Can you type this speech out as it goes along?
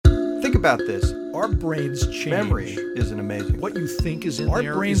about this. Our brains change. Memory isn't amazing. What you think is in Our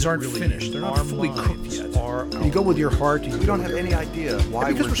there brains aren't really finished. They're not our fully minds cooked yet. You go with your heart. We don't have any idea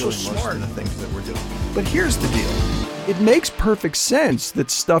why because we're we're so doing smart. most of the things that we're doing. But here's the deal. It makes perfect sense that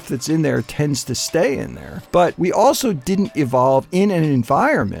stuff that's in there tends to stay in there. But we also didn't evolve in an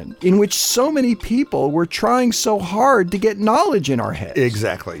environment in which so many people were trying so hard to get knowledge in our heads.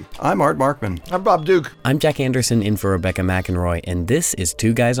 Exactly. I'm Art Markman. I'm Bob Duke. I'm Jack Anderson in for Rebecca McEnroy, and this is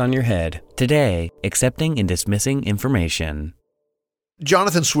Two Guys on Your Head. Today, accepting and dismissing information.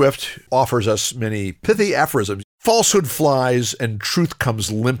 Jonathan Swift offers us many pithy aphorisms. Falsehood flies and truth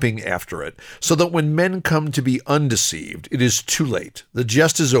comes limping after it, so that when men come to be undeceived, it is too late. The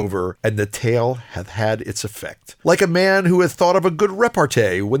jest is over, and the tale hath had its effect. Like a man who hath thought of a good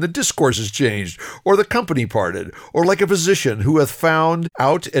repartee when the discourse is changed, or the company parted, or like a physician who hath found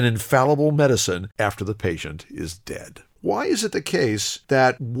out an infallible medicine after the patient is dead. Why is it the case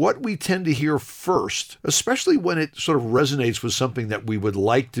that what we tend to hear first, especially when it sort of resonates with something that we would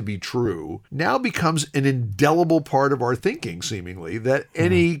like to be true, now becomes an indelible part of our thinking, seemingly, that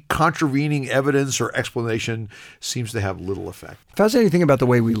any contravening evidence or explanation seems to have little effect? Fascinating thing about the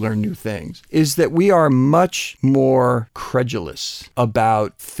way we learn new things is that we are much more credulous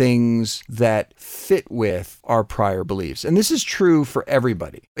about things that fit with our prior beliefs. And this is true for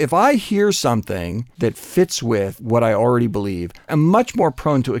everybody. If I hear something that fits with what I already believe, I'm much more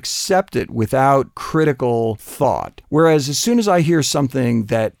prone to accept it without critical thought. Whereas as soon as I hear something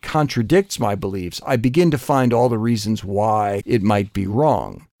that contradicts my beliefs, I begin to find all the reasons why it might be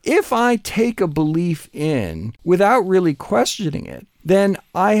wrong. If I take a belief in without really questioning it, then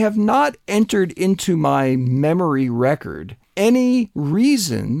I have not entered into my memory record any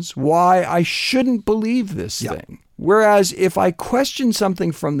reasons why I shouldn't believe this thing. Whereas if I question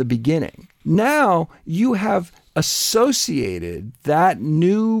something from the beginning, now you have associated that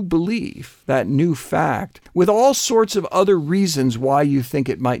new belief, that new fact, with all sorts of other reasons why you think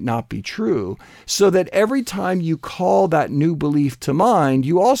it might not be true, so that every time you call that new belief to mind,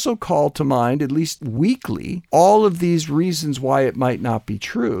 you also call to mind, at least weekly, all of these reasons why it might not be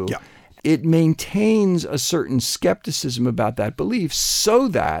true. Yeah. It maintains a certain skepticism about that belief, so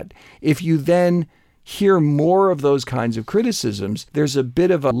that if you then hear more of those kinds of criticisms, there's a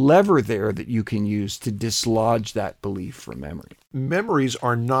bit of a lever there that you can use to dislodge that belief from memory. Memories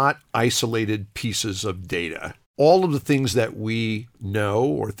are not isolated pieces of data. All of the things that we know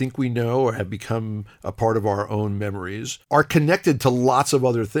or think we know or have become a part of our own memories are connected to lots of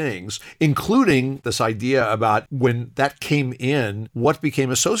other things, including this idea about when that came in, what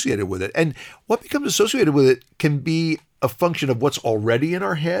became associated with it. And what becomes associated with it can be a function of what's already in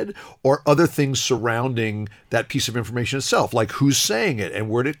our head or other things surrounding that piece of information itself, like who's saying it and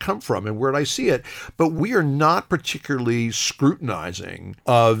where did it come from and where did I see it. But we are not particularly scrutinizing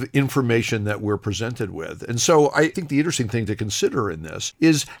of information that we're presented with. And so I think the interesting thing to consider in this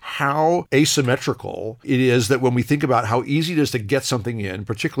is how asymmetrical it is that when we think about how easy it is to get something in,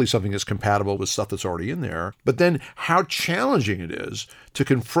 particularly something that's compatible with stuff that's already in there, but then how challenging it is to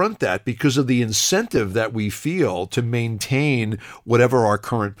confront that because of the incentive that we feel to maintain whatever our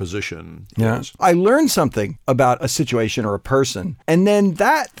current position is. I learned something about a situation or a person, and then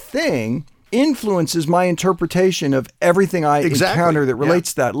that thing influences my interpretation of everything I encounter that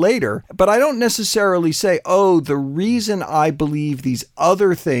relates to that later. But I don't necessarily say, oh, the reason I believe these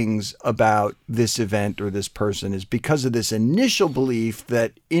other things about this event or this person is because of this initial belief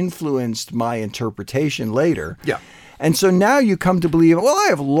that influenced my interpretation later. Yeah. And so now you come to believe, well, I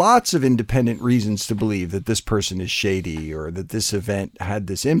have lots of independent reasons to believe that this person is shady or that this event had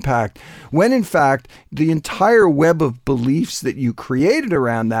this impact, when in fact, the entire web of beliefs that you created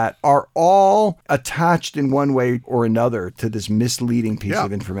around that are all attached in one way or another to this misleading piece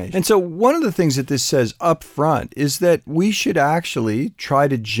of information. And so one of the things that this says up front is that we should actually try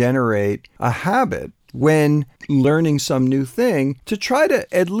to generate a habit when learning some new thing to try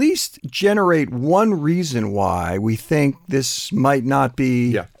to at least generate one reason why we think this might not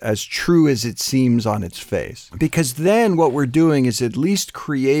be as true as it seems on its face. Because then what we're doing is at least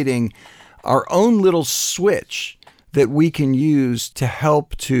creating our own little switch that we can use to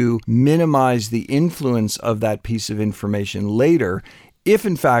help to minimize the influence of that piece of information later, if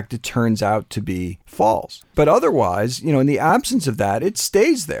in fact it turns out to be false. But otherwise, in the absence of that, it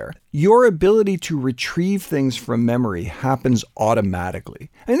stays there. Your ability to retrieve things from memory happens automatically.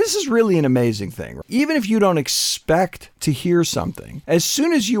 And this is really an amazing thing. Even if you don't expect to hear something, as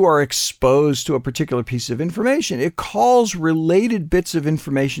soon as you are exposed to a particular piece of information, it calls related bits of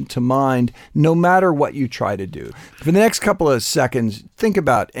information to mind no matter what you try to do. For the next couple of seconds, think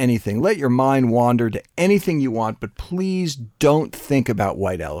about anything. Let your mind wander to anything you want, but please don't think about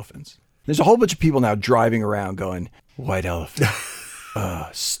white elephants. There's a whole bunch of people now driving around going, white elephant,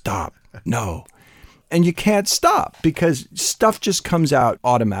 stop, no. And you can't stop because stuff just comes out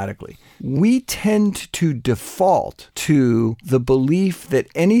automatically. We tend to default to the belief that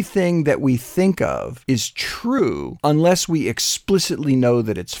anything that we think of is true unless we explicitly know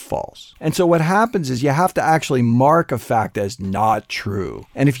that it's false. And so what happens is you have to actually mark a fact as not true.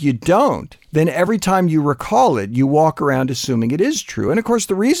 And if you don't, then every time you recall it, you walk around assuming it is true. And of course,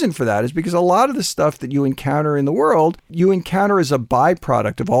 the reason for that is because a lot of the stuff that you encounter in the world, you encounter as a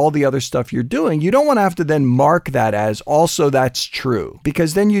byproduct of all the other stuff you're doing. You don't want to have to then mark that as also that's true,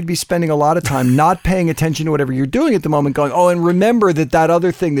 because then you'd be spending a lot of time not paying attention to whatever you're doing at the moment, going, oh, and remember that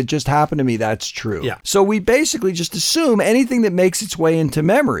other thing that just happened to me, that's true. Yeah. So we basically just assume anything that makes its way into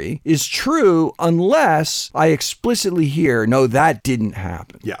memory is true unless I explicitly hear, no, that didn't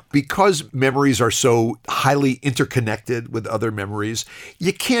happen. Yeah, because memories are so highly interconnected with other memories,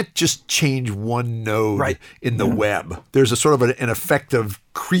 you can't just change one node in the web. There's a sort of an effect of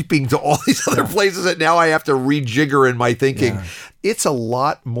creeping to all these other places that now I have to rejigger in my thinking. Yeah. It's a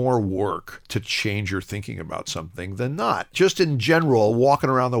lot more work to change your thinking about something than not. Just in general, walking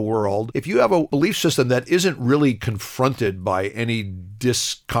around the world, if you have a belief system that isn't really confronted by any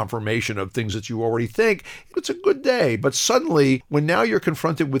disconfirmation of things that you already think, it's a good day. But suddenly, when now you're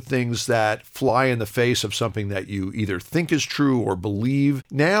confronted with things that fly in the face of something that you either think is true or believe,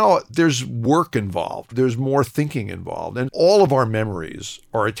 now there's work involved. There's more thinking involved. And all of our memories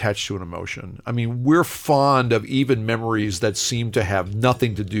are attached to an emotion. I mean, we're fond of even memories that seem to have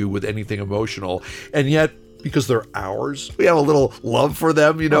nothing to do with anything emotional. And yet, because they're ours, we have a little love for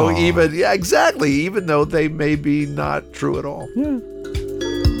them, you know, even though they may be not true at all. Yeah.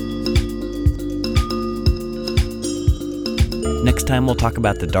 Next time, we'll talk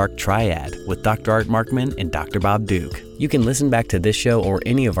about the dark triad with Dr. Art Markman and Dr. Bob Duke. You can listen back to this show or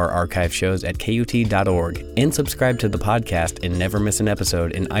any of our archive shows at KUT.org and subscribe to the podcast and never miss an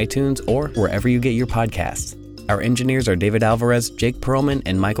episode in iTunes or wherever you get your podcasts. Our engineers are David Alvarez, Jake Perlman,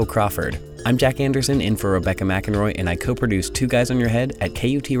 and Michael Crawford. I'm Jack Anderson in for Rebecca McEnroy, and I co-produce Two Guys on Your Head at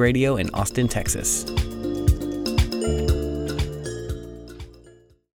KUT Radio in Austin, Texas.